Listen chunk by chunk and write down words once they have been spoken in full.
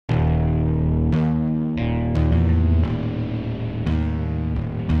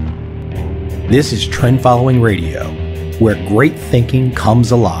This is Trend Following Radio, where great thinking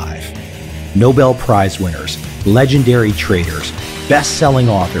comes alive. Nobel Prize winners, legendary traders, best-selling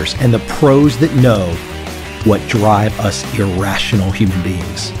authors, and the pros that know what drive us irrational human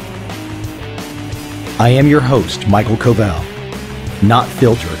beings. I am your host, Michael Covel. Not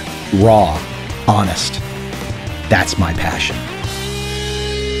filtered, raw, honest. That's my passion.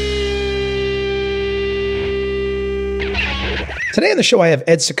 Today on the show, I have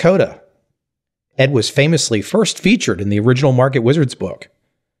Ed Seykota. Ed was famously first featured in the original Market Wizards book.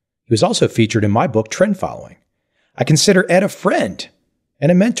 He was also featured in my book, Trend Following. I consider Ed a friend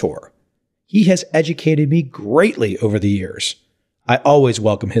and a mentor. He has educated me greatly over the years. I always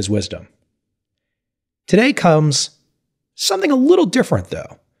welcome his wisdom. Today comes something a little different,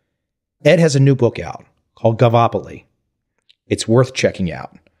 though. Ed has a new book out called Govopoly. It's worth checking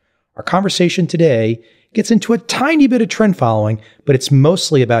out. Our conversation today gets into a tiny bit of trend following, but it's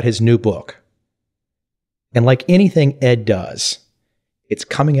mostly about his new book. And like anything Ed does, it's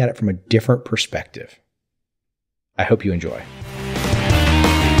coming at it from a different perspective. I hope you enjoy.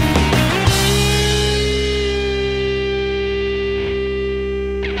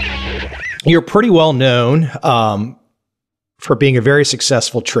 You're pretty well known for being a very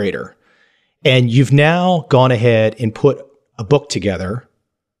successful trader. And you've now gone ahead and put a book together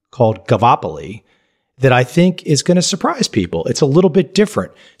called Govopoly that I think is going to surprise people. It's a little bit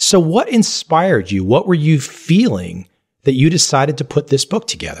different. So what inspired you? What were you feeling that you decided to put this book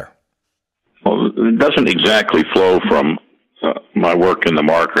together? Well, it doesn't exactly flow from my work in the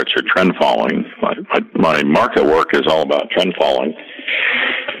markets or trend following. My market work is all about trend following.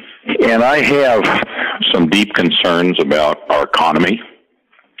 And I have some deep concerns about our economy,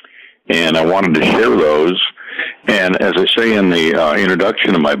 and I wanted to share those. And as I say in the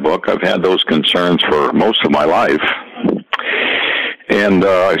introduction of my book, I've had those concerns for most of my life. And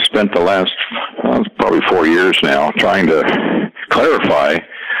I spent the last probably 4 years now trying to clarify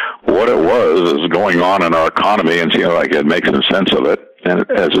what it was that was going on in our economy and see how I could make some sense of it. And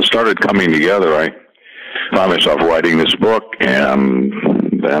as it started coming together, I found myself writing this book, and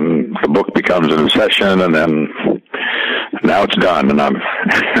then the book becomes an obsession, and then now it's done, and I'm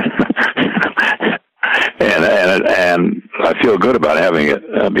and I feel good about having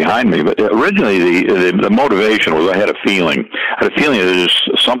it behind me. But originally, the motivation was I had a feeling that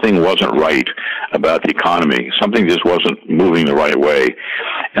just something wasn't right about the economy. Something just wasn't moving the right way,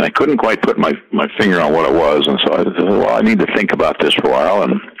 and I couldn't quite put my finger on what it was. And so I said, well, I need to think about this for a while.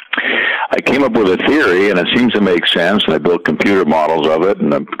 And I came up with a theory, and it seems to make sense, and I built computer models of it,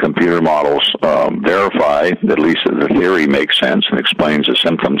 and the computer models verify that at least the theory makes sense and explains the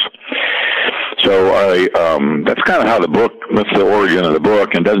symptoms. So that's kind of how that's the origin of the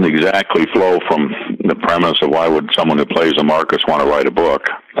book, and doesn't exactly flow from the premise of why would someone who plays the markets want to write a book.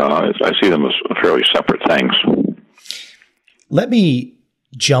 I see them as fairly separate things. Let me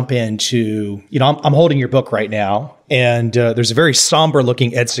jump into, I'm holding your book right now, and there's a very somber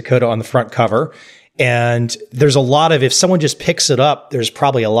looking Ed Seykota on the front cover. And there's a lot of, if someone just picks it up, there's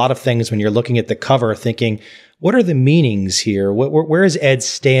probably a lot of things when you're looking at the cover thinking, what are the meanings here? Where is Ed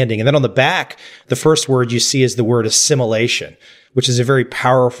standing? And then on the back, the first word you see is the word assimilation, which is a very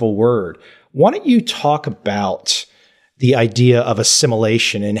powerful word. Why don't you talk about the idea of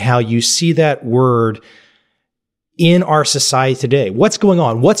assimilation and how you see that word in our society today? What's going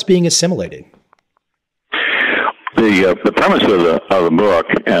on? What's being assimilated? The premise of the book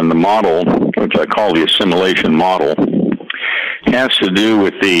and the model, which I call the assimilation model, has to do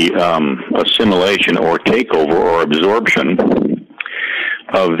with the assimilation or takeover or absorption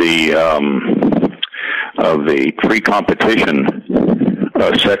of the free competition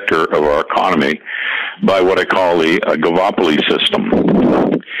sector of our economy by what I call the Govopoly system.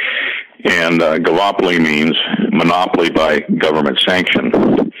 And Govopoly means monopoly by government sanction.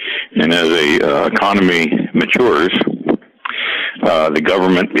 And as the economy matures, the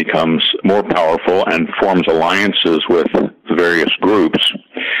government becomes more powerful and forms alliances with various groups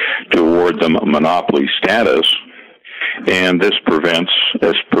to award them monopoly status, and this prevents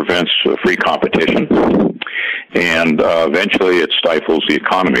free competition, and eventually it stifles the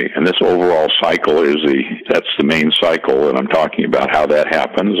economy. And this overall cycle that's the main cycle, and I'm talking about how that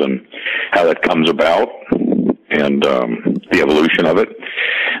happens and how that comes about, and the evolution of it.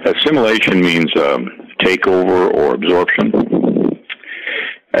 Assimilation means takeover or absorption.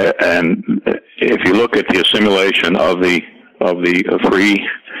 And if you look at the assimilation of the free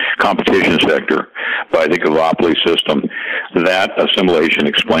competition sector by the Govopoly system, that assimilation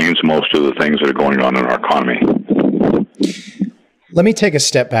explains most of the things that are going on in our economy. Let me take a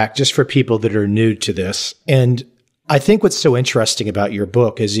step back just for people that are new to this. And I think what's so interesting about your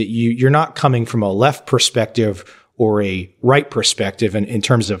book is that you're not coming from a left perspective or a right perspective in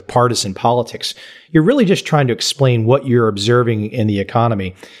terms of partisan politics. You're really just trying to explain what you're observing in the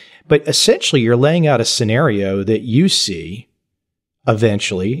economy. But essentially, you're laying out a scenario that you see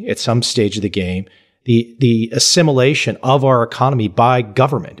eventually, at some stage of the game, the assimilation of our economy by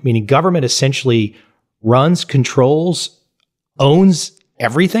government, meaning government essentially runs, controls, owns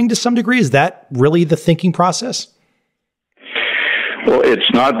everything to some degree. Is that really the thinking process? Well, it's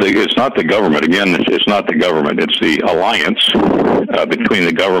not the government. Again, it's not the government. It's the alliance between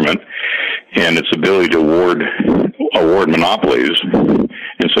the government and its ability to award monopolies.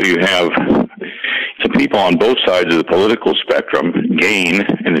 And so you have the people on both sides of the political spectrum gain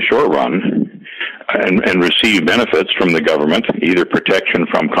in the short run and receive benefits from the government, either protection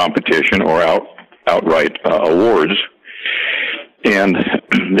from competition or outright awards. And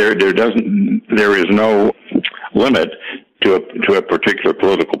there is no limit to a particular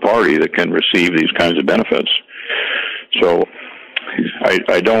political party that can receive these kinds of benefits. So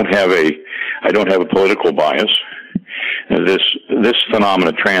I don't have a political bias. This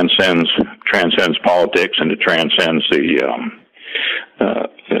phenomena transcends politics, and it transcends the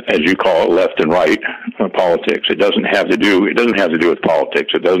as you call it, left and right politics. It doesn't have to do with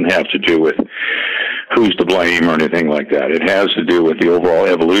politics. It doesn't have to do with who's to blame or anything like that. It has to do with the overall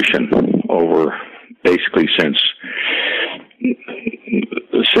evolution over basically since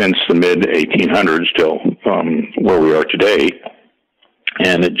the mid 1800s till where we are today,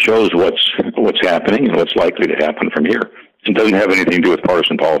 and it shows what's happening and what's likely to happen from here. It doesn't have anything to do with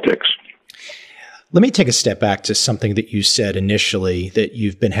partisan politics. Let me take a step back to something that you said initially, that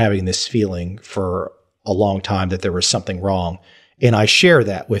you've been having this feeling for a long time that there was something wrong. And I share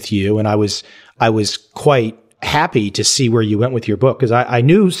that with you. And I was quite happy to see where you went with your book, because I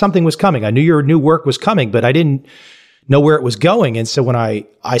knew something was coming. I knew your new work was coming, but I didn't know where it was going. And so when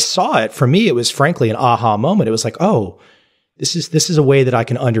I saw it, for me, it was frankly an aha moment. It was like, oh, this is a way that I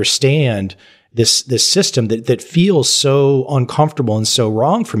can understand this system that feels so uncomfortable and so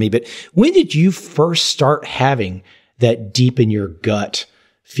wrong for me. But when did you first start having that deep in your gut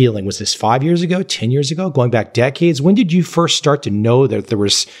feeling? Was this 5 years ago, 10 years ago, going back decades? When did you first start to know that there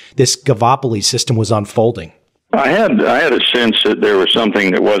was this Govopoly system was unfolding? I had a sense that there was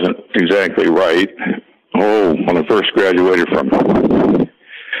something that wasn't exactly right. When I first graduated from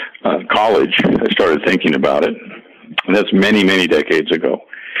college, I started thinking about it. And that's many, many decades ago.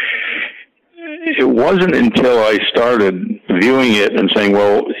 It wasn't until I started viewing it and saying,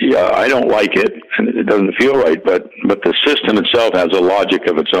 well, yeah, I don't like it, and it doesn't feel right, but the system itself has a logic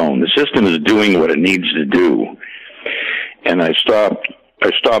of its own. The system is doing what it needs to do. And I stopped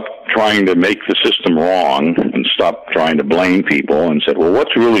trying to make the system wrong and stopped trying to blame people and said, well,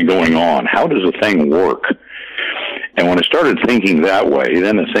 what's really going on? How does the thing work? And when I started thinking that way,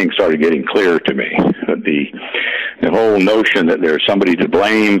 then the thing started getting clear to me. The whole notion that there's somebody to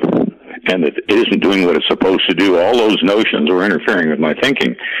blame and that it isn't doing what it's supposed to do, all those notions were interfering with my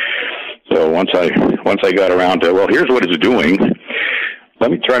thinking. So once I got around to, well, here's what it's doing,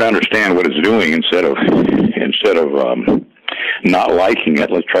 let me try to understand what it's doing instead of not liking it.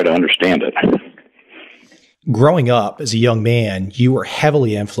 Let's try to understand it. Growing up as a young man, you were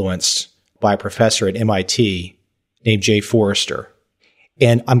heavily influenced by a professor at MIT named Jay Forrester.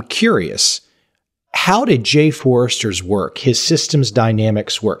 And I'm curious, how did Jay Forrester's work, his systems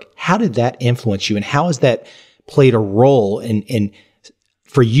dynamics work, how did that influence you, and how has that played a role in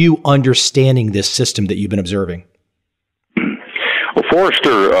for you understanding this system that you've been observing? Well,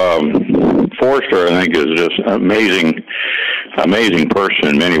 Forrester, I think, is just an amazing person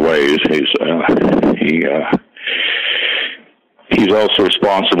in many ways. He's also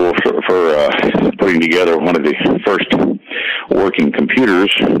responsible for putting together one of the first working computers,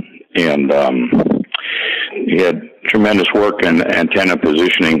 and he had tremendous work in antenna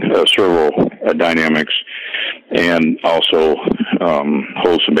positioning, servo dynamics, and also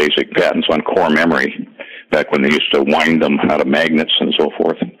holds some basic patents on core memory, back when they used to wind them out of magnets and so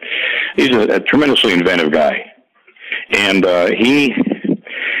forth. He's a tremendously inventive guy. And he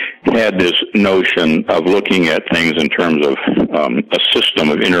had this notion of looking at things in terms of a system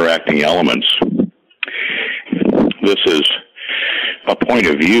of interacting elements. This is a point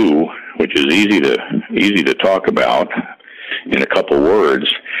of view which is easy to talk about in a couple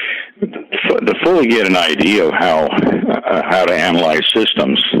words. To fully get an idea of how to analyze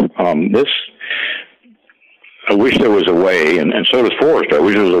systems, I wish there was a way, and so does Forrester, I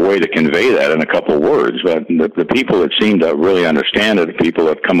wish there was a way to convey that in a couple of words. But the people that seem to really understand it, the people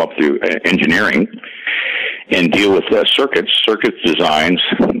that come up through engineering and deal with circuit designs,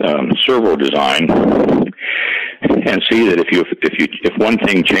 servo design, and see that if one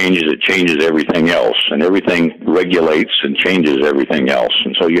thing changes, it changes everything else, and everything regulates and changes everything else.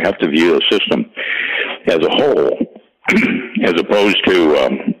 And so you have to view a system as a whole, as opposed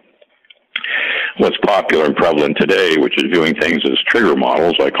to what's popular and prevalent today, which is viewing things as trigger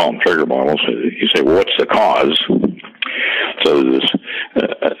models. I call them trigger models. You say, well, what's the cause? So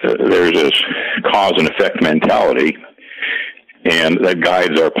there's this cause and effect mentality, and that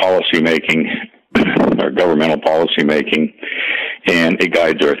guides our policy making, our governmental policy making, and it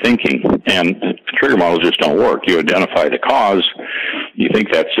guides our thinking. And trigger models just don't work. You identify the cause, you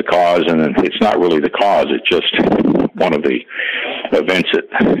think that's the cause, and then it's not really the cause. It's just one of the events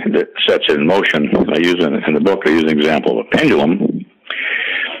that sets it in motion. I use in the book, I use an example of a pendulum,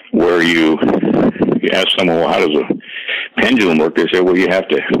 where you ask someone, well, how does a pendulum work? They say, well, you have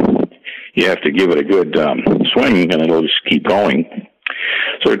to give it a good swing, and it'll just keep going.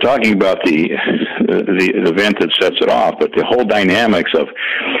 So we're talking about the event that sets it off, but the whole dynamics of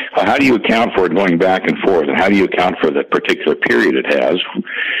how do you account for it going back and forth, and how do you account for the particular period it has,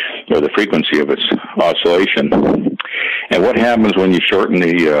 or the frequency of its oscillation, and what happens when you shorten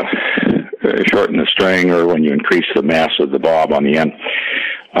the string, or when you increase the mass of the bob on the end.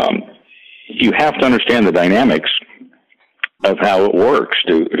 You have to understand the dynamics of how it works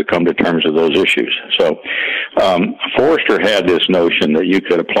to come to terms with those issues. So Forrester had this notion that you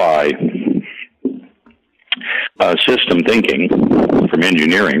could apply system thinking from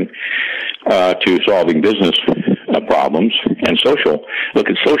engineering to solving business problems, and look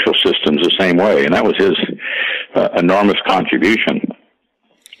at social systems the same way, and that was his enormous contribution.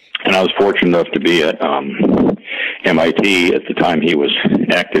 And I was fortunate enough to be at MIT at the time he was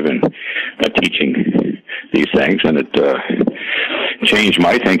active in teaching these things, and it changed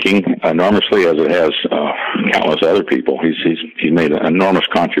my thinking enormously, as it has countless other people. He's made an enormous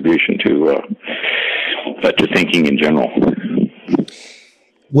contribution to thinking in general.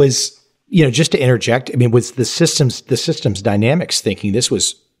 Was, just to interject, I mean, was the systems dynamics thinking,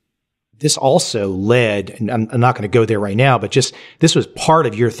 this also led, and I'm not going to go there right now, but just this was part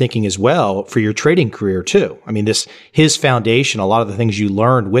of your thinking as well for your trading career too. I mean, his foundation, a lot of the things you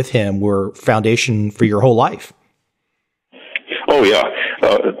learned with him were foundation for your whole life. Oh yeah,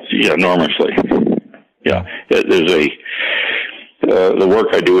 enormously. Yeah, there's the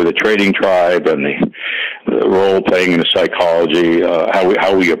work I do with the trading tribe, and the role playing in the psychology,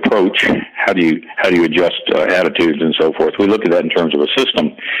 how we approach, how do you adjust attitudes and so forth. We look at that in terms of a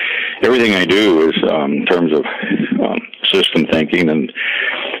system. Everything I do is in terms of system thinking, and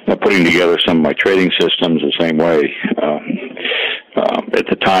putting together some of my trading systems the same way. At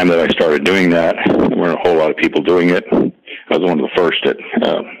the time that I started doing that, there weren't a whole lot of people doing it. I was one of the first that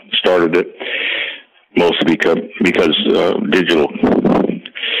started it, mostly because digital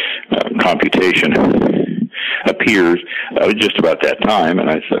computation appears just about that time, and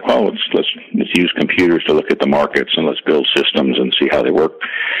I said, well, let's use computers to look at the markets, and let's build systems and see how they work.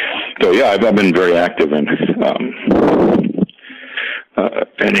 So yeah, I've been very active and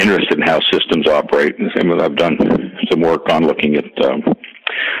interested in how systems operate. And I've done some work on looking at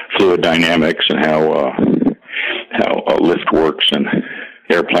fluid dynamics and how lift works and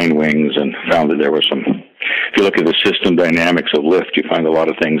airplane wings, and found that there was some. If you look at the system dynamics of lift, you find a lot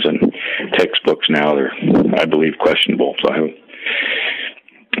of things in textbooks now. They're, I believe, questionable. So I've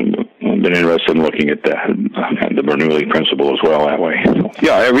been interested in looking at the Bernoulli principle as well that way. So,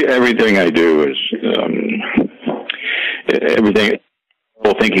 yeah, everything I do is everything. The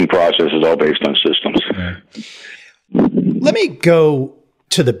whole thinking process is all based on systems. Let me go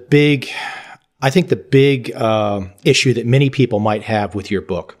to the big issue that many people might have with your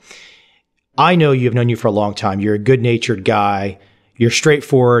book. I know you've known you for a long time. You're a good-natured guy. You're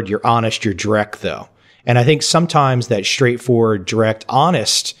straightforward. You're honest. You're direct, though. And I think sometimes that straightforward, direct,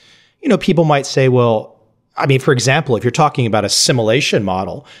 honest, people might say, well, I mean, for example, if you're talking about a assimilation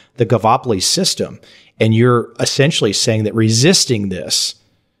model, the Govopoly system, and you're essentially saying that resisting this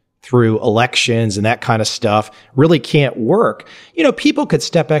through elections and that kind of stuff really can't work. People could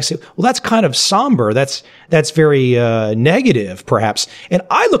step back and say, well, that's kind of somber. That's very negative, perhaps. And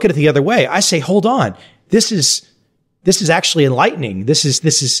I look at it the other way. I say, hold on. This is actually enlightening.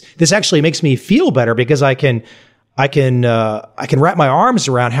 This actually makes me feel better, because I can wrap my arms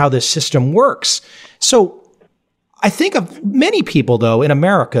around how this system works. So I think of many people, though, in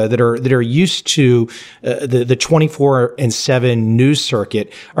America that are used to the 24/7 news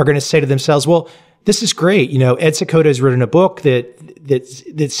circuit are going to say to themselves, "Well, this is great. Ed Seykota has written a book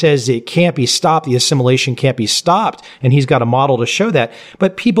that says it can't be stopped. The assimilation can't be stopped, and he's got a model to show that."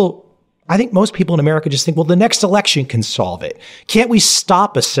 But I think most people in America just think, well, the next election can solve it. Can't we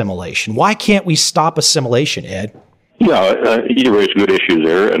stop assimilation? Why can't we stop assimilation, Ed? You raise good issues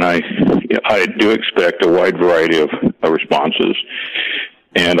there, and I do expect a wide variety of responses,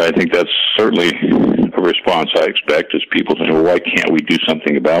 and I think that's certainly a response I expect is people saying, well, why can't we do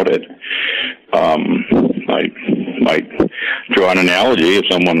something about it? I might draw an analogy. If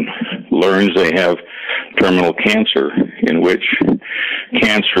someone learns they have terminal cancer, in which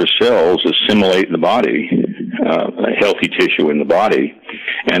cancer cells assimilate in the body, healthy tissue in the body,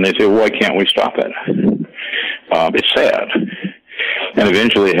 and they say, well, why can't we stop it? It's sad. And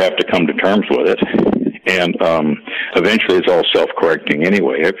eventually they have to come to terms with it. And eventually it's all self-correcting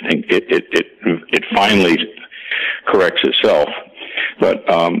anyway. Everything, it finally corrects itself. But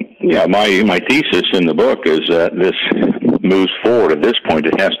my thesis in the book is that this moves forward. At this point,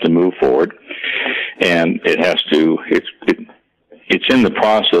 it has to move forward, and it has to. It's in the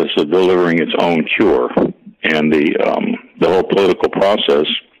process of delivering its own cure, and the whole political process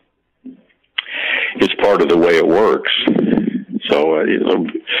is part of the way it works. So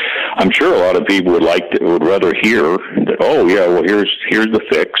I'm sure a lot of people would rather hear that. Oh yeah, well here's the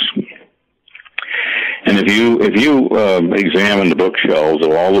fix. And if you examine the bookshelves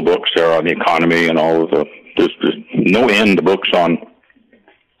of all the books there on the economy and all of there's no end to books on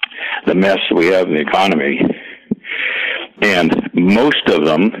the mess we have in the economy, and most of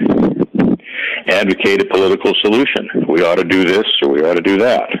them advocate a political solution. We ought to do this or we ought to do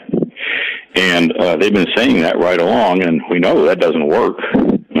that. And they've been saying that right along, and we know that doesn't work.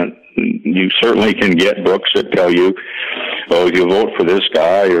 You certainly can get books that tell you, oh, if you vote for this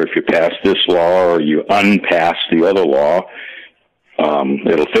guy, or if you pass this law, or you unpass the other law,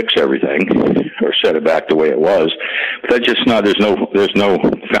 it'll fix everything, or set it back the way it was. But that's just not. There's no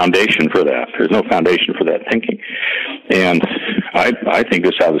foundation for that. There's no foundation for that thinking. And I think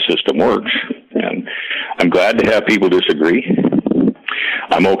that's how the system works. And I'm glad to have people disagree.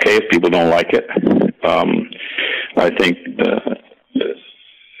 I'm okay if people don't like it. I think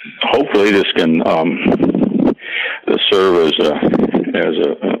hopefully this can serve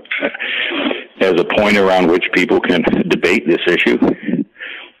as a point around which people can debate this issue.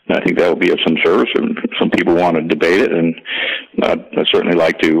 I think that will be of some service, and some people want to debate it, and I'd certainly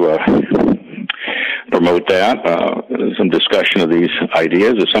like to promote that, some discussion of these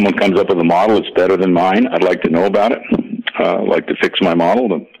ideas. If someone comes up with a model that's better than mine, I'd like to know about it. I'd like to fix my model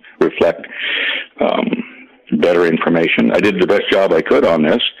to reflect better information. I did the best job I could on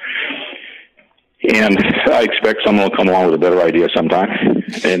this, and I expect someone will come along with a better idea sometime.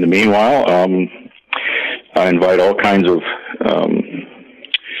 In the meanwhile, I invite all kinds of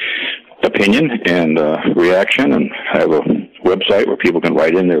opinion and reaction, and I have a website where people can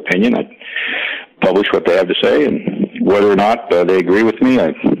write in their opinion. I publish what they have to say, and whether or not they agree with me,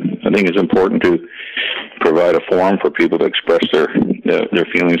 I think it's important to provide a forum for people to express their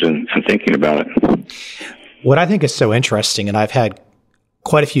feelings and thinking about it. What I think is so interesting, and I've had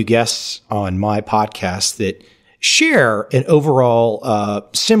quite a few guests on my podcast that share an overall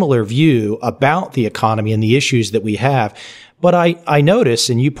similar view about the economy and the issues that we have. But I notice,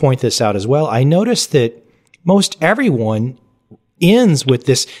 and you point this out as well, I notice that most everyone ends with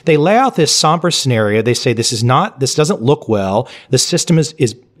this. They lay out this somber scenario. They say this doesn't look well. The system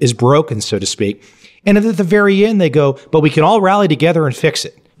is broken, so to speak. And at the very end, they go, but we can all rally together and fix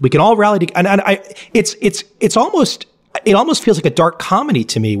it. We can all rally together. And it almost feels like a dark comedy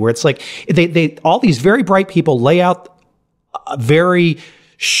to me, where it's like they all these very bright people lay out a very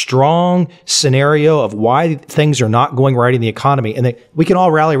strong scenario of why things are not going right in the economy, and we can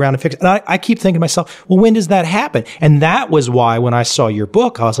all rally around and fix it. And I keep thinking to myself, well, when does that happen? And that was why when I saw your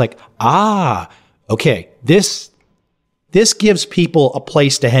book, I was like, okay, this gives people a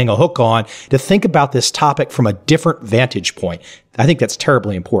place to hang a hook on, to think about this topic from a different vantage point. I think that's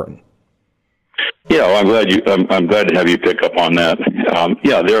terribly important. Yeah, well, I'm glad to have you pick up on that.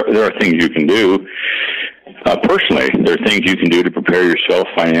 There are things you can do. Personally, there are things you can do to prepare yourself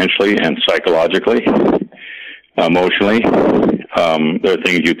financially and psychologically, emotionally. There are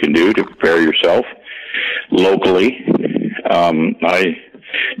things you can do to prepare yourself locally. I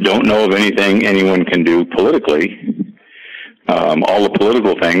don't know of anything anyone can do politically. All the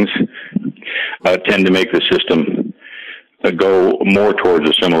political things tend to make the system go more towards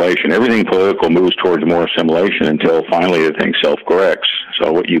assimilation. Everything political moves towards more assimilation until finally the thing self-corrects.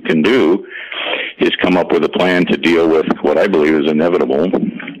 So what you can do is come up with a plan to deal with what I believe is inevitable,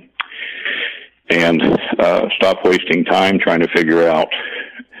 and stop wasting time trying to figure out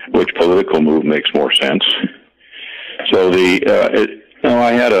which political move makes more sense. So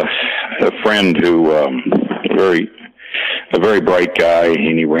I had a friend who a very bright guy,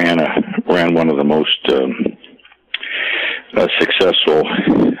 and he ran one of the most successful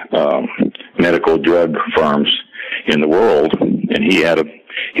medical drug firms in the world, and he had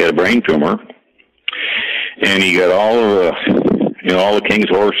a brain tumor, and he got all of the, all the king's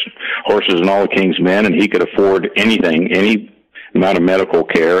horses and all the king's men, and he could afford anything, any amount of medical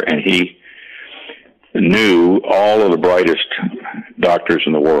care, and he knew all of the brightest doctors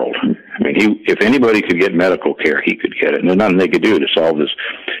in the world. I mean, if anybody could get medical care, he could get it. And there's nothing they could do to solve this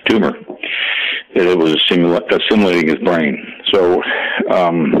tumor. It was assimilating his brain. So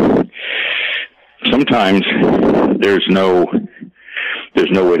sometimes there's no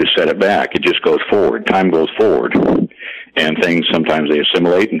way to set it back. It just goes forward. Time goes forward, and things sometimes they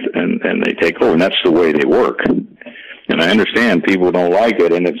assimilate and they take over, and that's the way they work. And I understand people don't like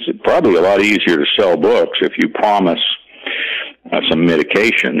it, and it's probably a lot easier to sell books if you promise some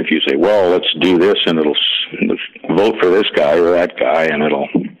medication. If you say, well, let's do this, and it'll vote for this guy or that guy, and it'll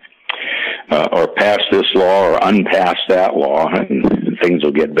or pass this law or unpass that law, and things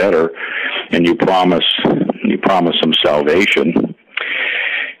will get better. And you promise some salvation.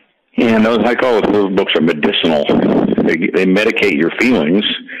 And I call those books are medicinal. They medicate your feelings,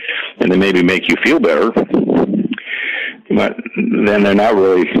 and they maybe make you feel better. But then they're not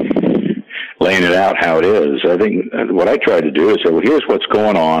really laying it out how it is. I think what I try to do is say, well, here's what's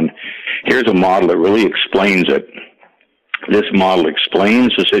going on. Here's a model that really explains it. This model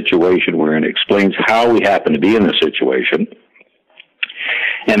explains the situation we're in. It explains how we happen to be in the situation.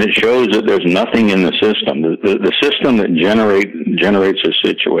 And it shows that there's nothing in the system. The system that generates a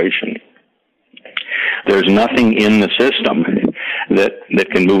situation, there's nothing in the system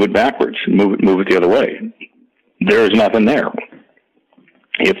that can move it backwards, move it the other way. There's nothing there.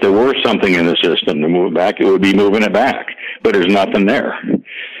 If there were something in the system to move it back, it would be moving it back. But there's nothing there.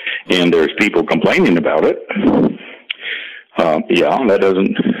 And there's people complaining about it. That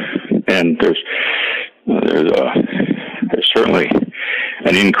doesn't, and there's certainly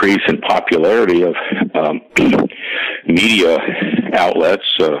an increase in popularity of media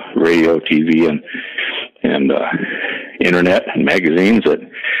outlets, radio, TV, and internet and magazines that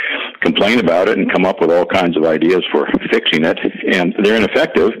complain about it and come up with all kinds of ideas for fixing it, and they're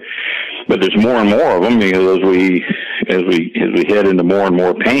ineffective. But there's more and more of them because as we head into more and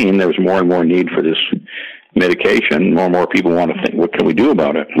more pain, there's more and more need for this medication. More and more people want to think, what can we do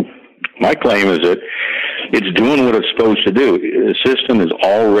about it? My claim is that it's doing what it's supposed to do. The system is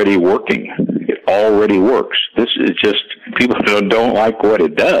already working. It already works. This is just, people don't like what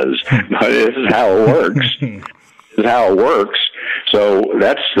it does, but this is how it works. This is how it works. So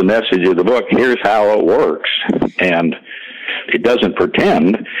that's the message of the book. Here's how it works. And it doesn't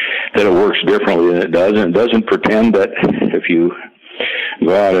pretend that it works differently than it does, and it doesn't pretend that if you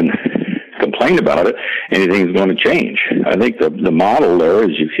go out and complain about it, anything's going to change. I think the model there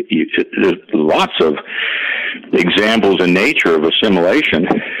is there's lots of examples in nature of assimilation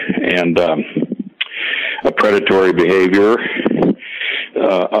and a predatory behavior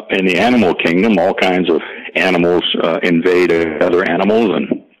in the animal kingdom. All kinds of animals invade other animals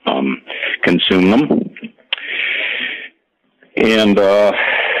and consume them. And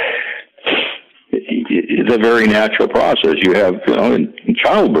it's a very natural process. You have, in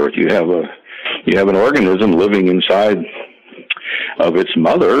childbirth, you have an organism living inside of its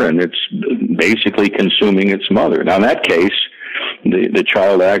mother, and it's basically consuming its mother. Now, in that case, the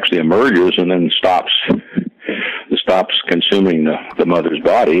child actually emerges and then stops consuming the mother's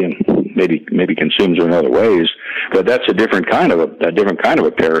body, and maybe consumes her in other ways. But that's a different kind of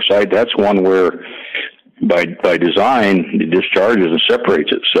a parasite. That's one where by design it discharges and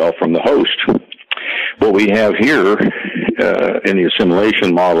separates itself from the host. What we have here in the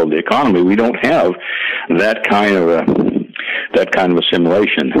assimilation model of the economy, we don't have that kind of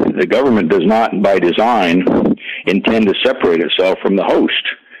assimilation. The government does not, by design, intend to separate itself from the host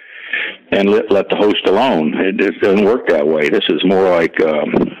and let the host alone. It doesn't work that way. This is more like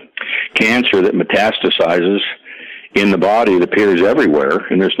cancer that metastasizes in the body. It appears everywhere,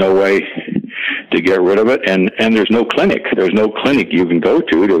 and there's no way to get rid of it, and there's no clinic. There's no clinic you can go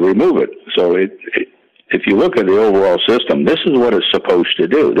to remove it. So if you look at the overall system, this is what it's supposed to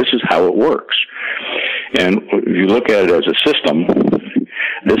do. This is how it works. And if you look at it as a system,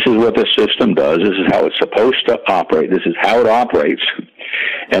 this is what the system does. This is how it's supposed to operate. This is how it operates.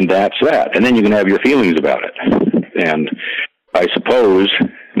 And that's that. And then you can have your feelings about it. And I suppose,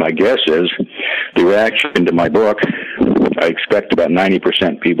 my guess is, the reaction to my book, I expect about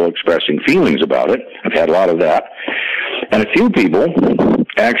 90% people expressing feelings about it. I've had a lot of that. And a few people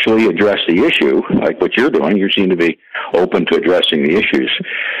actually address the issue, like what you're doing. You seem to be open to addressing the issues.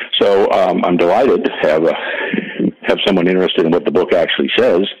 So I'm delighted to have someone interested in what the book actually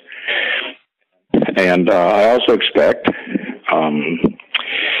says. And I also expect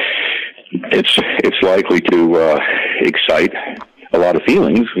it's likely to excite a lot of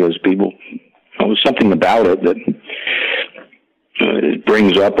feelings because people, there's something about it that it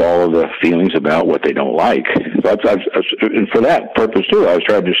brings up all of the feelings about what they don't like. And for that purpose too, I was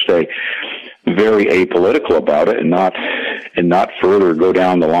trying to stay very apolitical about it and not further go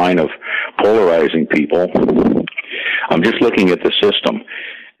down the line of polarizing people. I'm just looking at the system,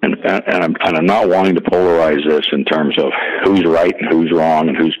 and I'm not wanting to polarize this in terms of who's right and who's wrong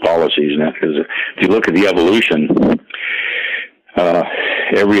and whose policies. And that, because if you look at the evolution,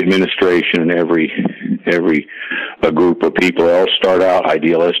 every administration and every a group of people all start out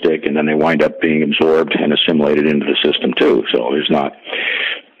idealistic, and then they wind up being absorbed and assimilated into the system too. So there's not,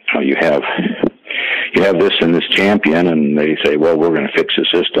 you have this and this champion, and they say, well, we're going to fix the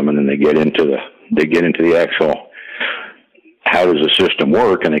system, and then they get into the actual how does the system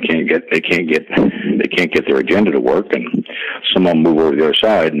work, and they can't get their agenda to work, and some of them move over to the other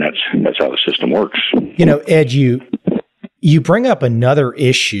side, and that's how the system works. You know, Ed, you bring up another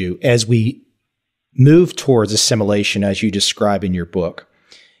issue as we move towards assimilation, as you describe in your book.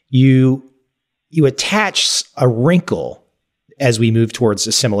 You attach a wrinkle as we move towards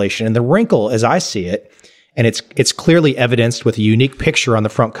assimilation, and the wrinkle, as I see it, and it's clearly evidenced with a unique picture on the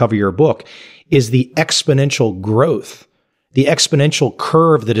front cover of your book, is the exponential growth, the exponential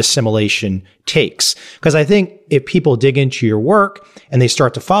curve that assimilation takes. Because I think if people dig into your work and they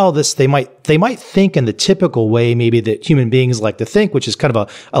start to follow this, they might think in the typical way maybe that human beings like to think, which is kind of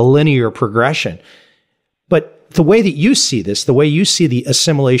a linear progression. But the way that you see this, the way you see the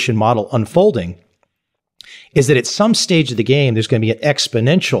assimilation model unfolding, is that at some stage of the game, there's going to be an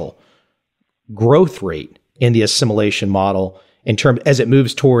exponential growth rate in the assimilation model as it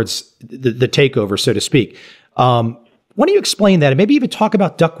moves towards the takeover, so to speak. Why don't you explain that, and maybe even talk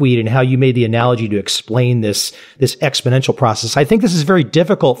about duckweed and how you made the analogy to explain this exponential process? I think this is very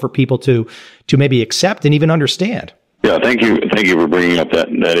difficult for people to maybe accept and even understand. Yeah, thank you for bringing up that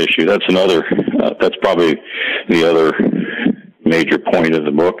issue. That's another. That's probably the other major point of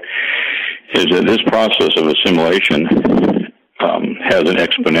the book, is that this process of assimilation has an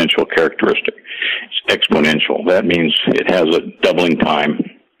exponential characteristic. It's exponential. That means it has a doubling time,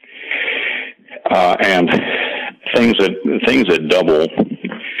 and things that double,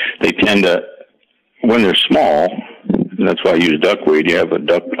 they tend to, when they're small, and that's why I use duckweed. You have a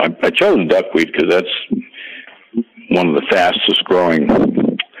duck. I chose duckweed because that's one of the fastest growing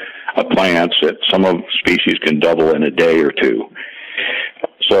plants that some of species can double in a day or two.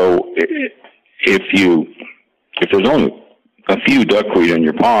 So if there's only a few duckweed in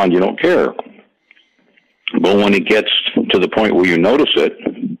your pond, you don't care. But when it gets to the point where you notice it,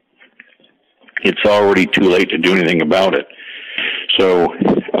 it's already too late to do anything about it. So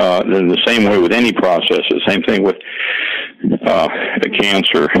then the same way with any process, the same thing with a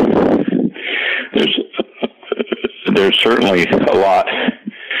cancer. There's certainly a lot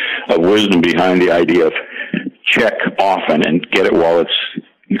of wisdom behind the idea of check often and get it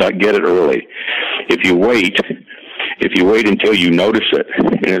get it early. If you wait until you notice it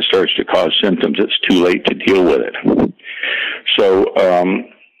and it starts to cause symptoms, it's too late to deal with it. So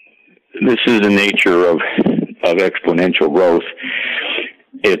this is the nature of exponential growth.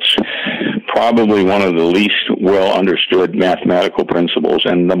 It's probably one of the least well understood mathematical principles,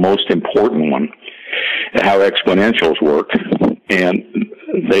 and the most important one, how exponentials work. And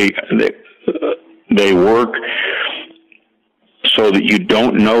they work so that you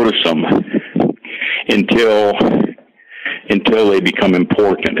don't notice them until they become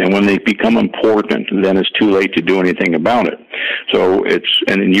important. And when they become important, then it's too late to do anything about it. So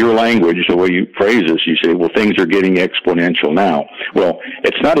and in your language, the way you phrase this, you say, well, things are getting exponential now. Well,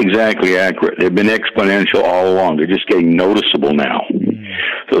 it's not exactly accurate. They've been exponential all along. They're just getting noticeable now.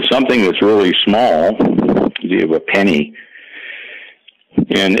 So something that's really small, you have a penny,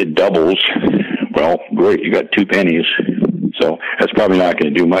 and it doubles, well, great, you got 2 pennies. So that's probably not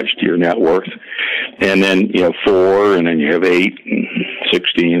going to do much to your net worth. And then you have 4, and then you have 8, and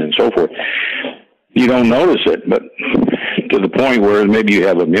 16, and so forth. You don't notice it, but to the point where maybe you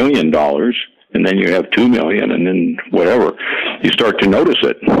have $1 million, and then you have 2 million, and then whatever, you start to notice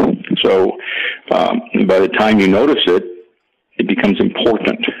it. So by the time you notice it, it becomes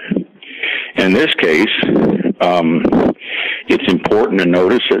important. In this case, it's important to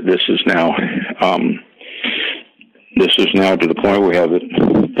notice that this is now to the point where we have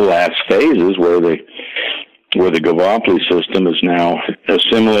the last phases where the Govopoly system is now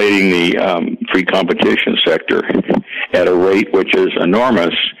assimilating the free competition sector at a rate which is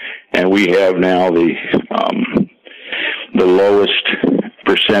enormous, and we have now the lowest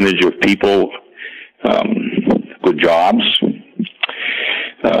percentage of people with jobs.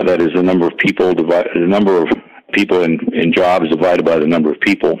 That is the number of people in jobs divided by the number of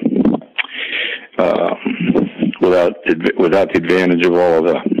people, without the advantage of all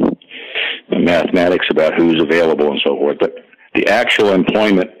of the mathematics about who's available and so forth. But the actual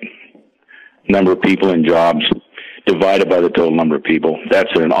employment number of people in jobs divided by the total number of people,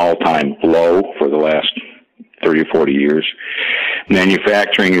 that's at an all-time low for the last 30 or 40 years.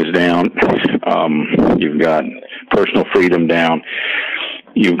 Manufacturing is down. You've got personal freedom down.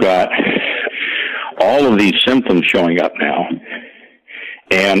 You've got all of these symptoms showing up now,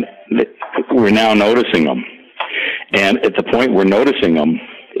 and we're now noticing them. And at the point we're noticing them,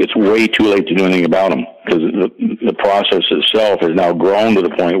 it's way too late to do anything about them, because the process itself has now grown to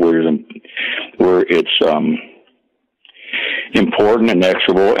the point where it's important,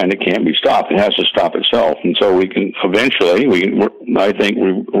 inexorable, and it can't be stopped. It has to stop itself. And so we can eventually, I think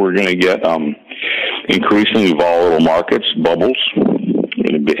we're going to get increasingly volatile markets, bubbles. We're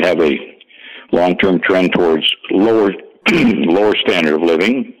going to have a long-term trend towards lower standard of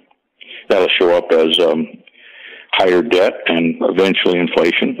living. That'll show up as higher debt and eventually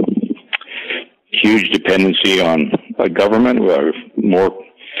inflation. Huge dependency on government, more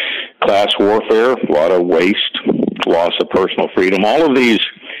class warfare, a lot of waste, loss of personal freedom. All of these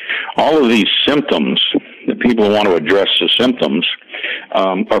symptoms, the people who want to address the symptoms,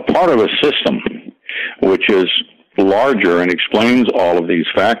 are part of a system which is larger and explains all of these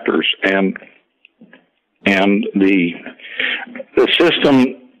factors. And the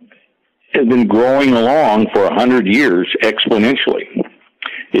system has been growing along for 100 years exponentially.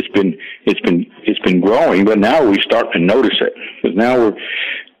 It's been growing, but now we start to notice it, because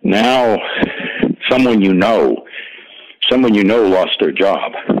now someone you know lost their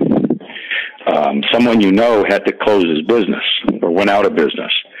job. Someone you know had to close his business or went out of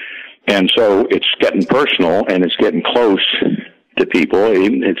business. And so it's getting personal, and it's getting close to people.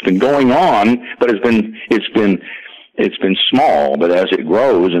 It's been going on, but it's been small. But as it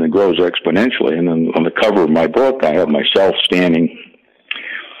grows, and it grows exponentially, and then on the cover of my book, I have myself standing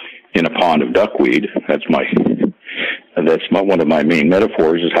in a pond of duckweed. That's one of my main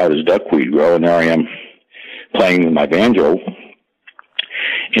metaphors, is how does duckweed grow? And there I am playing with my banjo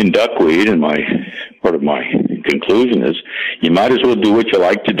in duckweed, and part of my conclusion is you might as well do what you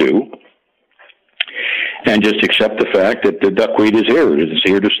like to do and just accept the fact that the duckweed is here. It is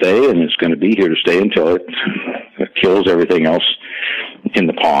here to stay, and it's going to be here to stay until it kills everything else in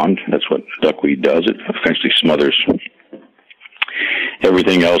the pond. That's what duckweed does. It essentially smothers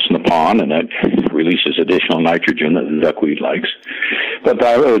everything else in the pond, and that releases additional nitrogen that the duckweed likes. But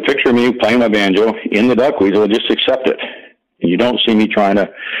the picture of me playing my banjo in the duckweed, I'll just accept it. You don't see me trying to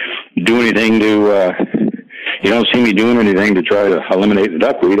do anything you don't see me doing anything to try to eliminate the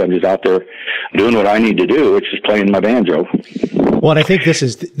duckweed. I'm just out there doing what I need to do, which is playing my banjo. Well, and I think this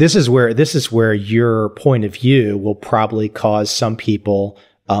is where your point of view will probably cause some people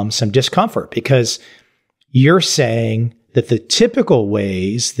some discomfort, because you're saying that the typical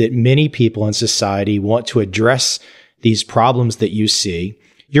ways that many people in society want to address these problems that you see,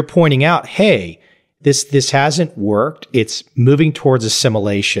 you're pointing out, hey, this hasn't worked. It's moving towards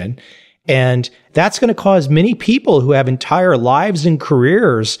assimilation. And that's going to cause many people who have entire lives and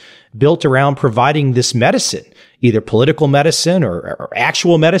careers built around providing this medicine, either political medicine or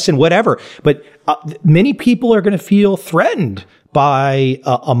actual medicine, whatever. But many people are going to feel threatened by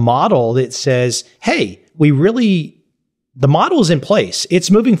a model that says, hey, the model is in place.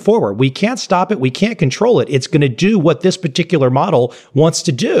 It's moving forward. We can't stop it. We can't control it. It's going to do what this particular model wants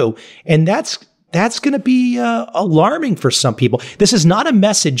to do. And that's going to be alarming for some people. This is not a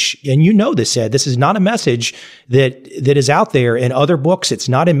message, and you know this, Ed, this is not a message that is out there in other books. It's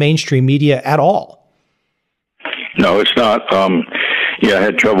not in mainstream media at all. No, it's not. I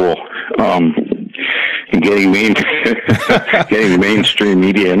had trouble getting the mainstream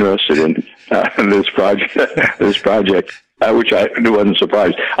media interested in this project. Which I wasn't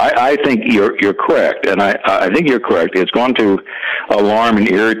surprised. I think you're correct, and I think you're correct. It's going to alarm and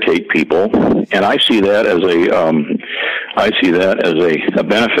irritate people, and I see that as a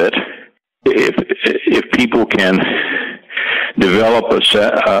benefit if people can develop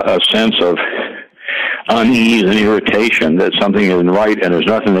a sense of unease and irritation that something isn't right and there's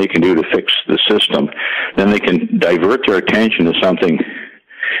nothing they can do to fix the system. Then they can divert their attention to something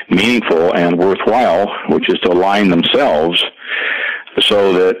meaningful and worthwhile, which is to align themselves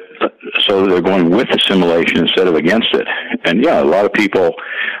so that they're going with assimilation instead of against it. And a lot of people,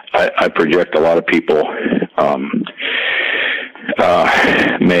 I project a lot of people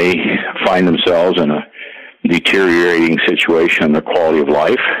may find themselves in a deteriorating situation in their quality of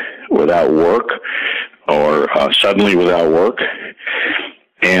life without work, or suddenly without work.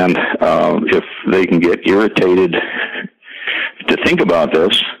 And if they can get irritated to think about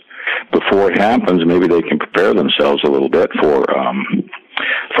this before it happens, maybe they can prepare themselves a little bit for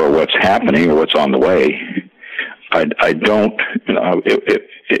what's happening or what's on the way. I don't, you know,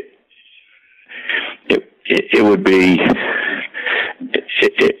 it would be,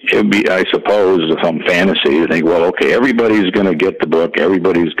 I suppose, some fantasy to think, well, okay, everybody's going to get the book,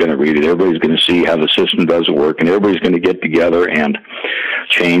 everybody's going to read it, everybody's going to see how the system doesn't work, and everybody's going to get together and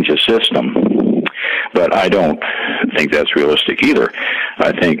change the system. But I don't think that's realistic either.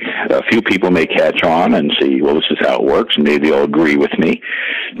 I think a few people may catch on and see, well, this is how it works, and maybe they'll agree with me,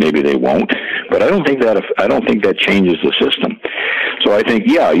 maybe they won't. But I don't think that changes the system. So I think,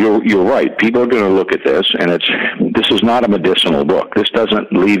 yeah, you're right. People are going to look at this, and this is not a medicinal book. This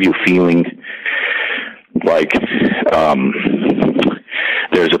doesn't leave you feeling like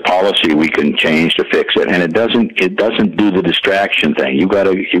there's a policy we can change to fix it, and it doesn't do the distraction thing. You got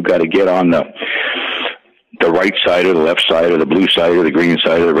to get on the right side or the left side or the blue side or the green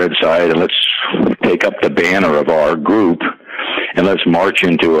side or the red side, and let's take up the banner of our group and let's march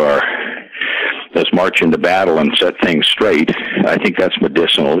into battle and set things straight. I think that's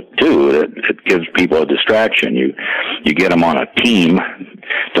medicinal too. It gives people a distraction. You get them on a team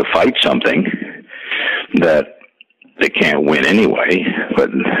to fight something that they can't win anyway. But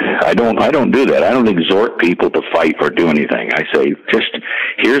I don't do that. I don't exhort people to fight or do anything. I say, just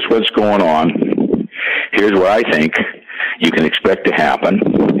here's what's going on. Here's what I think you can expect to happen.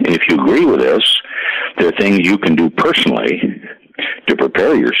 And if you agree with this, there are things you can do personally to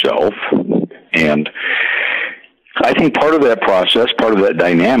prepare yourself. And I think part of that process, part of that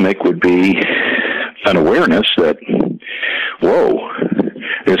dynamic would be an awareness that, whoa,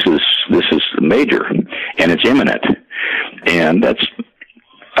 this is major and it's imminent. And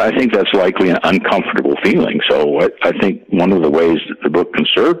I think that's likely an uncomfortable feeling. So I think one of the ways that the book can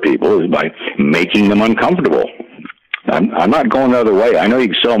serve people is by making them uncomfortable. I'm not going the other way. I know you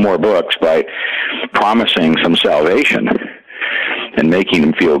can sell more books by promising some salvation and making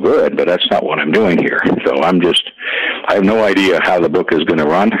them feel good, but that's not what I'm doing here. So I have no idea how the book is going to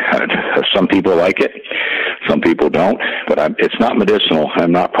run. Some people like it, some people don't, but it's not medicinal.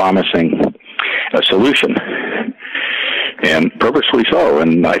 I'm not promising a solution, and purposely so.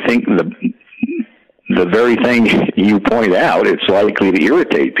 And I think the very thing you point out, it's likely to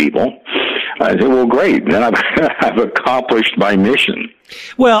irritate people. I say, well, great, then I've accomplished my mission.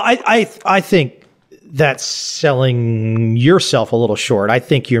 Well, I think that's selling yourself a little short. I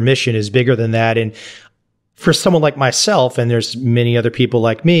think your mission is bigger than that. And for someone like myself, and there's many other people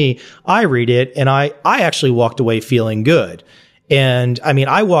like me, I read it and I actually walked away feeling good. And I mean,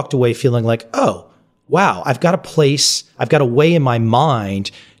 I walked away feeling like, oh, wow, I've got a way in my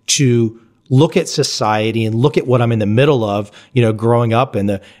mind to look at society and look at what I'm in the middle of, growing up in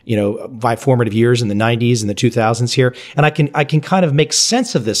the, my formative years in the 90s and the 2000s here. And I can kind of make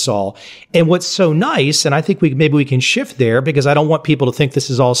sense of this all. And what's so nice, and I think maybe we can shift there because I don't want people to think this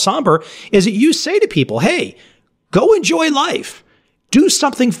is all somber, is that you say to people, hey, go enjoy life. Do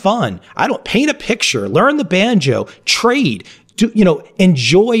something fun. Paint a picture, learn the banjo, trade,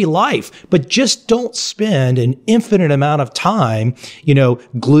 enjoy life, but just don't spend an infinite amount of time,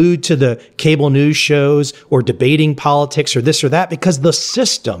 glued to the cable news shows or debating politics or this or that, because the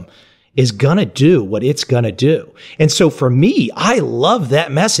system is going to do what it's going to do. And so for me, I love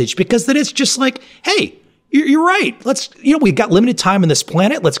that message because then it's just like, hey, you're right. Let's, we've got limited time on this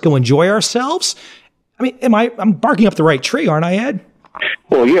planet. Let's go enjoy ourselves. I mean, I'm barking up the right tree, aren't I, Ed?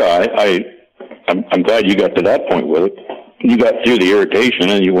 Well, yeah, I'm glad you got to that point with it. You got through the irritation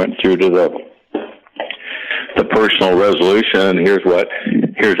and you went through to the personal resolution. Here's what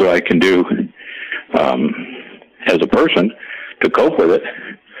I can do as a person to cope with it.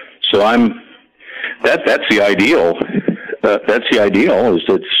 So that's the ideal. That's the ideal, is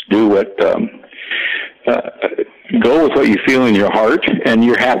to do what go with what you feel in your heart, and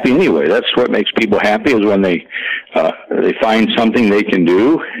you're happy anyway. That's what makes people happy, is when they find something they can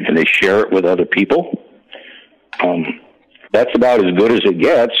do and they share it with other people. That's about as good as it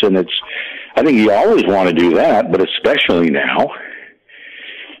gets, and I think you always want to do that, but especially now,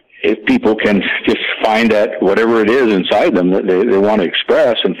 if people can just find that whatever it is inside them that they want to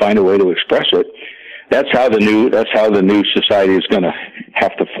express and find a way to express it, that's how the new society is going to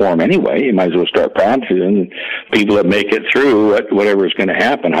have to form anyway. You might as well start practicing. People that make it through whatever is going to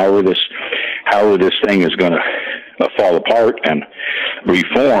happen, however this thing is going to fall apart and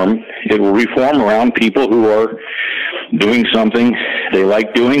reform, it will reform around people who are doing something they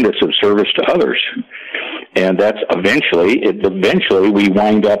like doing that's of service to others. And that's eventually we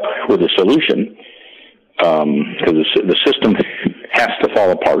wind up with a solution, because the system has to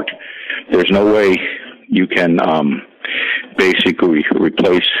fall apart. There's no way you can basically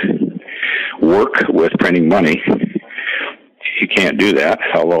replace work with printing money. You can't do that,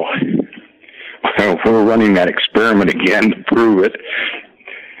 although we're running that experiment again to prove it.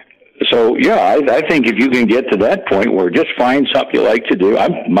 So, yeah, I think if you can get to that point where just find something you like to do.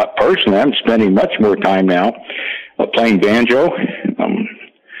 Personally, I'm spending much more time now playing banjo. I'm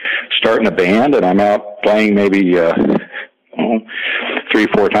starting a band, and I'm out playing maybe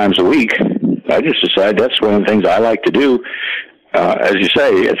 3-4 times a week. I just decided that's one of the things I like to do. As you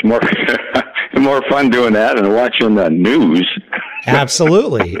say, it's more more fun doing that than watching the news.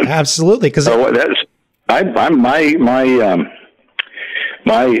 Absolutely, absolutely. Because so my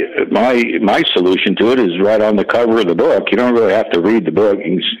solution to it is right on the cover of the book. You don't really have to read the book; you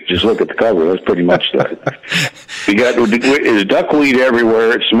can just look at the cover. That's pretty much the. You got there's duckweed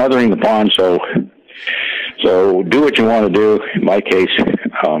everywhere. It's smothering the pond. So do what you want to do. In my case.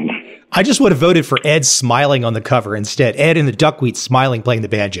 I just would have voted for Ed smiling on the cover instead. Ed in the duckweed smiling, playing the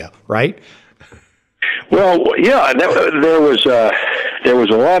banjo, right? Well, yeah, there was a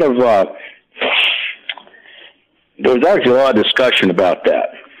lot of there was actually a lot of discussion about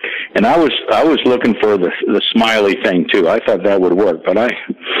that, and I was looking for the smiley thing too. I thought that would work, but I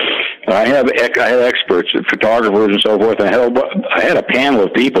had experts, photographers, and so forth. I had a panel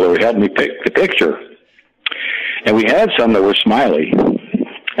of people who had me pick the picture, and we had some that were smiley.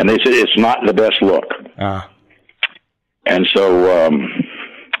 And they said it's not the best look. And so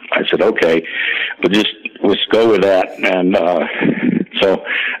I said, okay, but let's go with that. And so,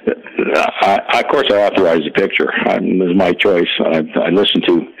 of course, I authorized the picture. It was my choice. I listened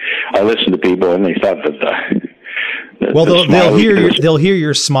to people, and they thought that well, they'll hear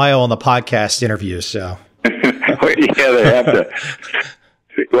your smile on the podcast interview. So yeah, they have to.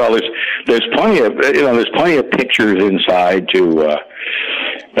 Well, there's plenty of pictures inside to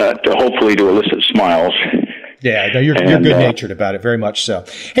hopefully to elicit smiles. Yeah, no, you're good-natured about it, very much so.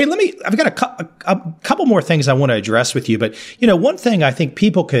 Hey, I've got a couple more things I want to address with you, but, one thing I think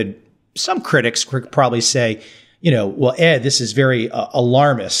some critics could probably say, well, Ed, this is very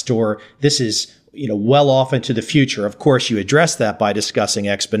alarmist, or this is, well off into the future. Of course, you address that by discussing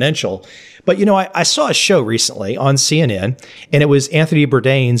exponential. But, I saw a show recently on CNN, and it was Anthony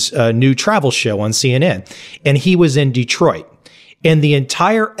Bourdain's new travel show on CNN, and he was in Detroit. And the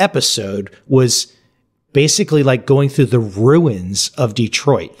entire episode was basically like going through the ruins of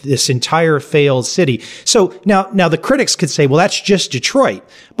Detroit, this entire failed city. So now the critics could say, well, that's just Detroit.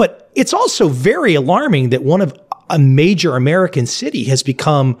 But it's also very alarming that a major American city has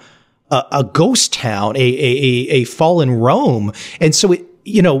become a ghost town, a fallen Rome. And so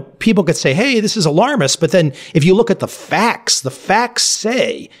people could say, hey, this is alarmist. But then if you look at the facts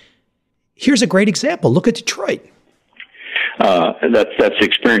say, here's a great example. Look at Detroit. That's the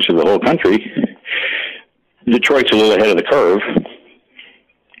experience of the whole country. Detroit's a little ahead of the curve.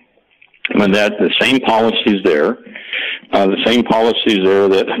 And that the same policies there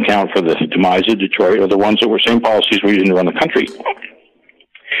that account for the demise of Detroit are the ones that were same policies we're using to run the country.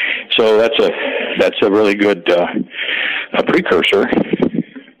 So that's a really good precursor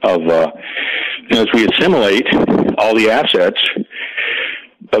of as we assimilate all the assets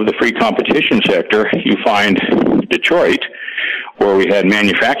of the free competition sector, you find Detroit, where we had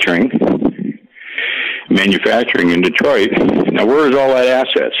manufacturing in Detroit. Now, where is all that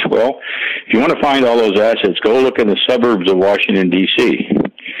assets? Well, if you want to find all those assets, go look in the suburbs of Washington, D.C.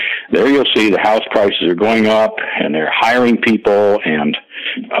 There you'll see the house prices are going up, and they're hiring people, and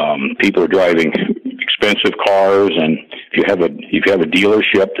people are driving expensive cars. And if you have a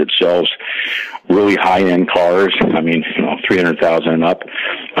dealership that sells really high-end cars, $300,000 and up,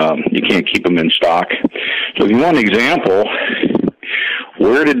 you can't keep them in stock. So if you want an example,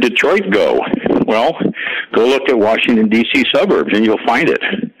 where did Detroit go? Well, go look at Washington, D.C. suburbs, and you'll find it.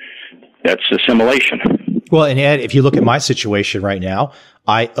 That's assimilation. Well, and Ed, if you look at my situation right now,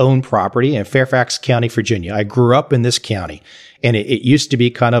 I own property in Fairfax County, Virginia. I grew up in this county, and it used to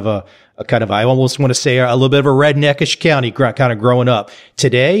be kind of I almost want to say a little bit of a redneckish county kind of growing up.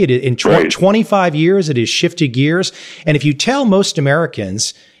 Today, in 25 years, it has shifted gears. And if you tell most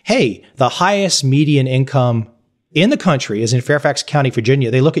Americans, hey, the highest median income in the country is in Fairfax County,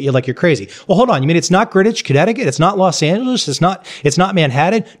 Virginia, they look at you like you're crazy. Well, hold on. You mean it's not Greenwich, Connecticut? It's not Los Angeles? It's not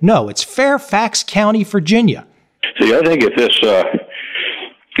Manhattan? No, it's Fairfax County, Virginia. See, I think if this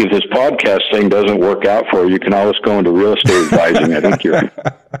podcast thing doesn't work out for you, you can always go into real estate advising. I think your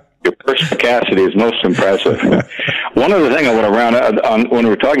perspicacity is most impressive. One other thing I want to round on when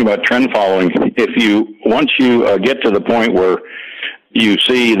we're talking about trend following, once you get to the point where you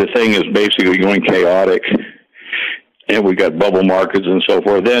see the thing is basically going chaotic, and we got bubble markets and so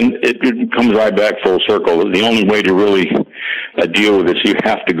forth, then it comes right back full circle. The only way to really deal with it is you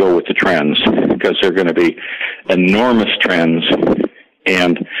have to go with the trends, because they're going to be enormous trends,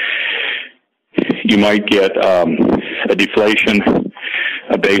 and you might get a deflation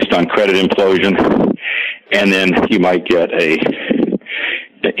based on credit implosion, and then you might get a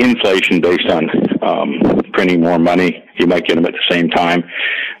inflation based on printing more money. You might get them at the same time.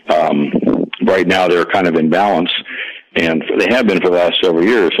 Right now they're kind of in balance, and they have been for the last several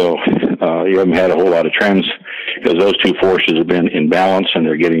years. So you haven't had a whole lot of trends, because those two forces have been in balance, and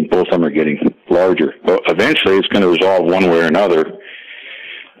both of them are getting larger. But eventually it's going to resolve one way or another.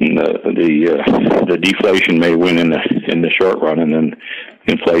 And the deflation may win in the short run, and then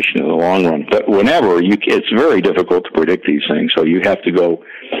inflation in the long run. But it's very difficult to predict these things. So you have to go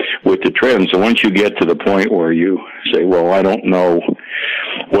with the trends. So once you get to the point where you say, well, I don't know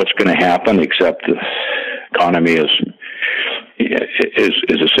what's going to happen, except the economy is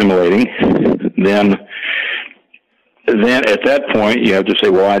assimilating, then at that point you have to say,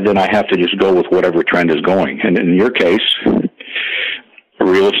 well, then I have to just go with whatever trend is going. And in your case,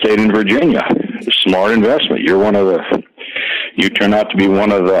 real estate in Virginia, smart investment. You turn out to be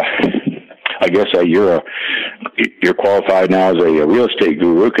one of the, I guess you're qualified now as a real estate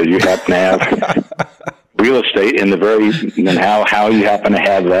guru, because you happen to have real estate and how you happen to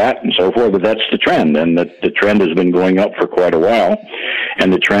have that and so forth. But that's the trend, and the trend has been going up for quite a while.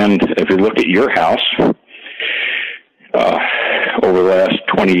 And the trend, if you look at your house over the last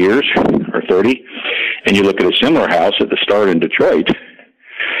 20 years or 30, and you look at a similar house at the start in Detroit,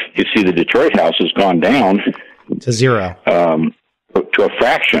 you see the Detroit house has gone down to zero, to a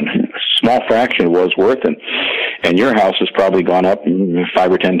fraction, a small fraction of what it's worth, and your house has probably gone up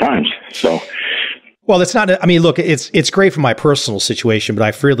 5 or 10 times. So, well, it's not. I mean, look, it's great for my personal situation, but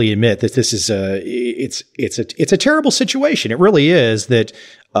I freely admit that this is it's a terrible situation. It really is. That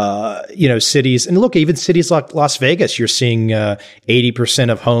cities, and look, even cities like Las Vegas, you're seeing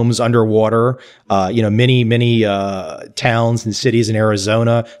 80% of homes underwater. Many towns and cities in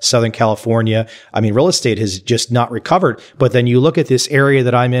Arizona, Southern California. I mean, real estate has just not recovered. But then you look at this area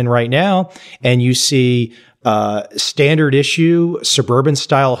that I'm in right now, and you see standard issue suburban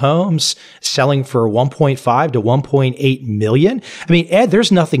style homes selling for 1.5 to 1.8 million. I mean, Ed,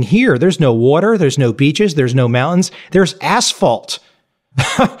 there's nothing here. There's no water. There's no beaches. There's no mountains. There's asphalt.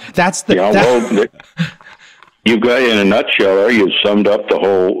 That's the. Well, you've got, in a nutshell, there you've summed up the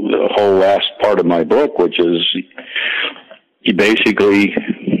whole last part of my book, which is you basically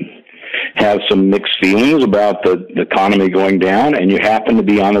have some mixed feelings about the economy going down, and you happen to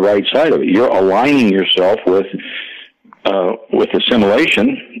be on the right side of it. You're aligning yourself with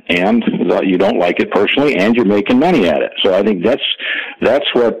assimilation, and you don't like it personally, and you're making money at it. So I think that's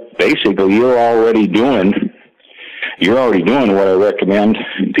what basically you're already doing. You're already doing what I recommend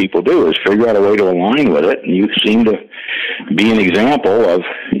people do, is figure out a way to align with it. And you seem to be an example of,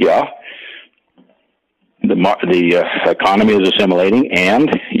 the economy is assimilating, and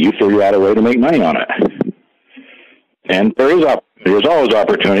you figure out a way to make money on it. And there's always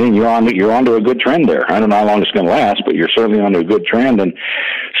opportunity, and you're onto a good trend there. I don't know how long it's going to last, but you're certainly onto a good trend. And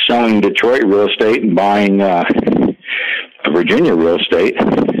selling Detroit real estate and buying Virginia real estate,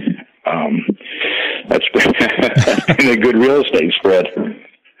 that's been a good real estate spread.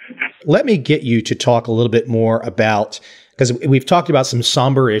 Let me get you to talk a little bit more about, because we've talked about some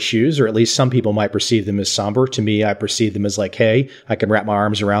somber issues, or at least some people might perceive them as somber. To me, I perceive them as like, hey, I can wrap my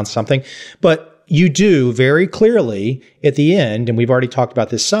arms around something. But you do very clearly at the end, and we've already talked about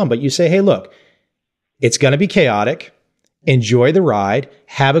this some, but you say, hey, look, it's going to be chaotic. Enjoy the ride,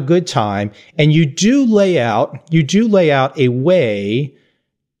 have a good time. And you do lay out a way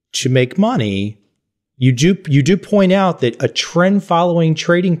to make money. You do point out that a trend following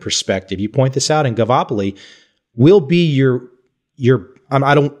trading perspective, you point this out in Govopoly, will be your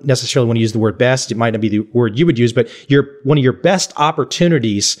I don't necessarily want to use the word best. It might not be the word you would use, but one of your best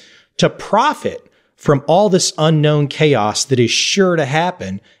opportunities to profit from all this unknown chaos that is sure to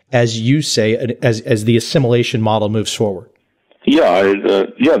happen, as you say, as the assimilation model moves forward. Yeah,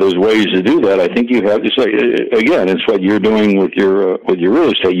 there's ways to do that. I think you have to say, again, it's what you're doing with your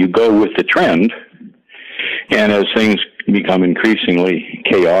real estate. You go with the trend, and as things become increasingly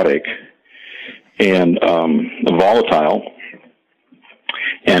chaotic and volatile,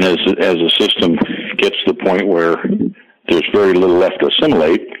 and as a system gets to the point where there's very little left to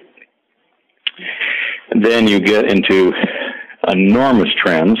assimilate, then you get into enormous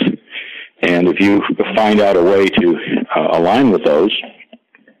trends. And if you find out a way to align with those,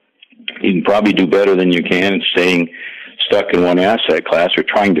 you can probably do better than you can in staying stuck in one asset class or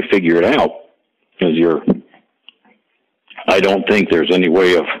trying to figure it out, because I don't think there's any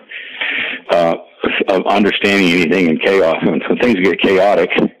way of understanding anything in chaos. When things get chaotic,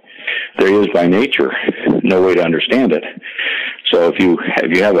 there is by nature no way to understand it. So if you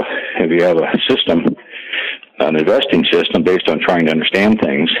have a system, an investing system based on trying to understand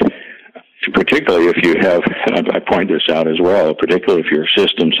things, particularly if you have, and I point this out as well, particularly if your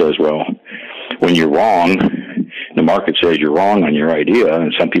system says, well, when you're wrong, the market says you're wrong on your idea,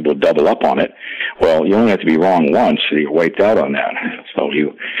 and some people double up on it. Well, you only have to be wrong once, so you're wiped out on that. So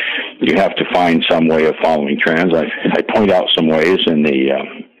you have to find some way of following trends. I point out some ways in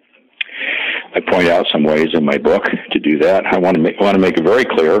my book to do that. I want to make it very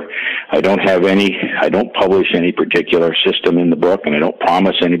clear. I don't publish any particular system in the book, and I don't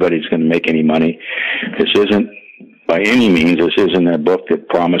promise anybody's going to make any money. This isn't, by any means, a book that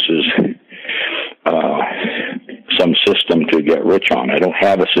promises some system to get rich on. I don't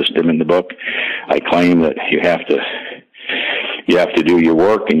have a system in the book. I claim that you have to do your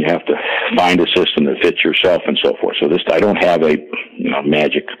work, and you have to find a system that fits yourself and so forth. So I don't have a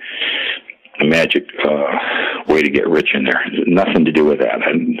magic way to get rich in there. Nothing to do with that.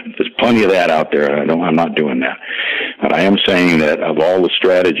 And there's plenty of that out there. I'm not doing that. But I am saying that of all the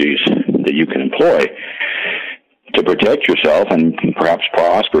strategies that you can employ to protect yourself and perhaps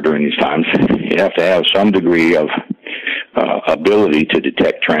prosper during these times, you have to have some degree of ability to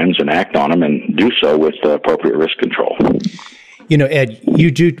detect trends and act on them, and do so with appropriate risk control. You know, Ed,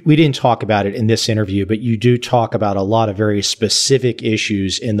 we didn't talk about it in this interview, but you do talk about a lot of very specific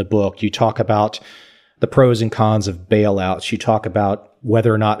issues in the book. You talk about the pros and cons of bailouts. You talk about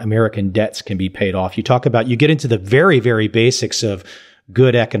whether or not American debts can be paid off. You get into the very, very basics of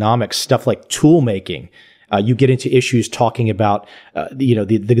good economics, stuff like tool making. You get into issues talking about,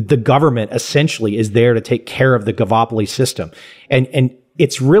 the government essentially is there to take care of the Govopoly system. And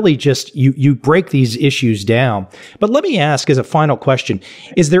it's really just, you break these issues down. But let me ask as a final question,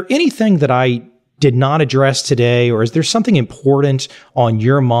 is there anything that I did not address today, or is there something important on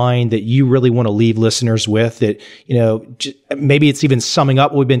your mind that you really want to leave listeners with that, maybe it's even summing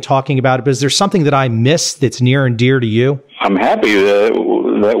up what we've been talking about, but is there something that I missed that's near and dear to you? I'm happy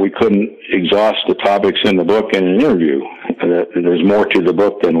that we couldn't exhaust the topics in the book in an interview. There's more to the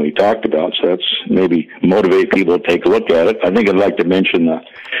book than we talked about, so that's maybe motivate people to take a look at it. I think I'd like to mention the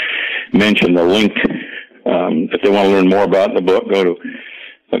link. If they want to learn more about the book, go to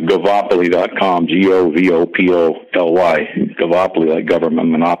Govopoly.com, Govopoly, Govopoly, like government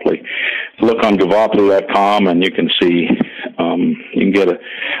monopoly. Look on Govopoly.com, and you can see, you can get a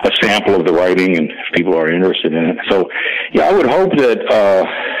sample of the writing, and if people are interested in it. So, yeah, I would hope that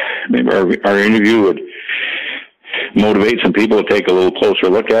maybe our interview would motivate some people to take a little closer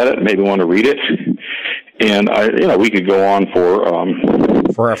look at it, maybe want to read it. And we could go on for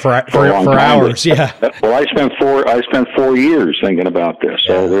hours. Yeah. Well, I spent 4 years thinking about this.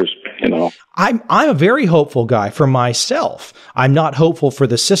 So there's, I'm a very hopeful guy for myself. I'm not hopeful for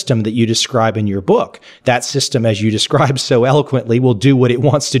the system that you describe in your book. That system, as you describe so eloquently, will do what it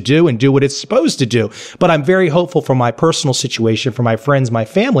wants to do and do what it's supposed to do. But I'm very hopeful for my personal situation, for my friends, my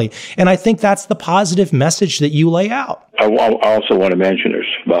family. And I think that's the positive message that you lay out. I also want to mention there's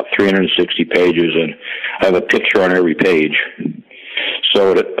about 360 pages, and I have a picture on every page.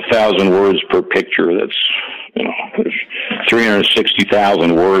 So at 1,000 words per picture, that's, there's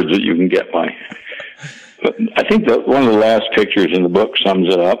 360,000 words that you can get by. But I think that one of the last pictures in the book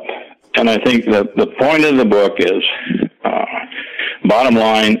sums it up. And I think that the point of the book is, bottom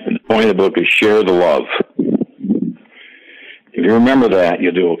line, the point of the book is share the love. If you remember that,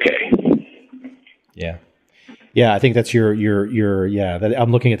 you'll do okay. Yeah. Yeah, I think that's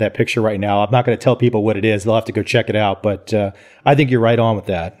I'm looking at that picture right now. I'm not going to tell people what it is. They'll have to go check it out. But I think you're right on with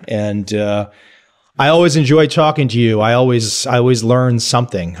that. And I always enjoy talking to you. I always learn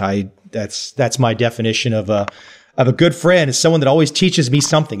something. That's my definition of a good friend, is someone that always teaches me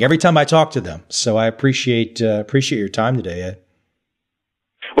something every time I talk to them. So I appreciate your time today, Ed.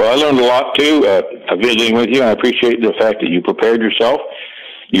 Well, I learned a lot too visiting with you. I appreciate the fact that you prepared yourself.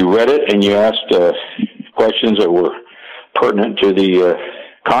 You read it and you asked questions that were pertinent to the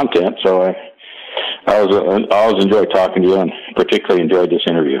content. So I always enjoy talking to you, and particularly enjoyed this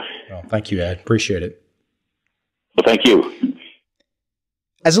interview. Well, thank you, Ed. Appreciate it. Well, thank you.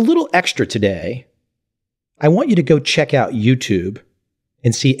 As a little extra today, I want you to go check out YouTube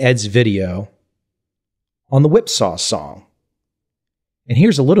and see Ed's video on the Whipsaw song. And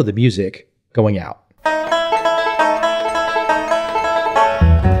here's a little of the music going out.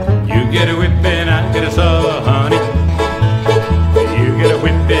 You get a whipping, I get a saw, honey. You get a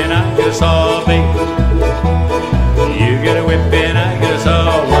whipping, I get a saw, baby. You get a whipping, I get a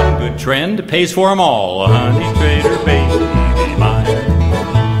saw. One good trend pays for 'em all, honey trader, baby mine.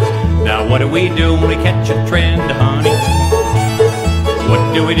 Now what do we do when we catch a trend, honey? What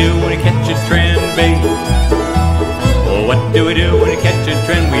do we do when we catch a trend, baby? Well, what do we do when we catch a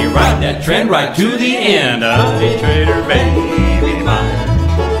trend? We ride that trend right to the end, honey trader, baby mine.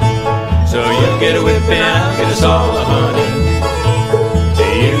 So you get a whip and I'll get us all, honey.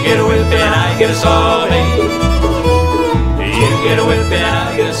 You get a whip and I get us all, baby. You get a whip and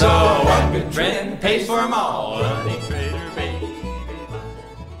I get us all. One good trend pays for 'em all, honey trader, baby mine.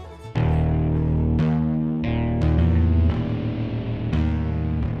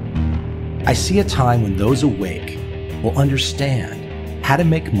 I see a time when those awake will understand how to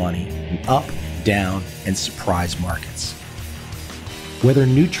make money in up, down, and surprise markets. Whether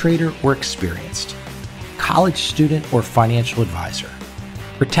new trader or experienced, college student or financial advisor,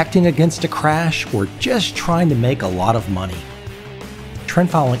 protecting against a crash or just trying to make a lot of money, trend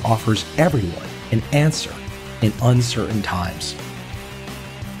following offers everyone an answer in uncertain times.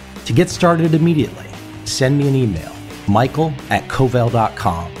 To get started immediately, send me an email,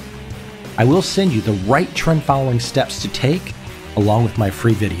 michael@covel.com. I will send you the right trend following steps to take along with my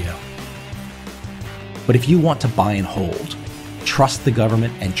free video. But if you want to buy and hold, trust the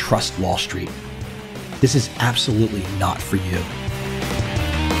government and trust Wall Street, this is absolutely not for you.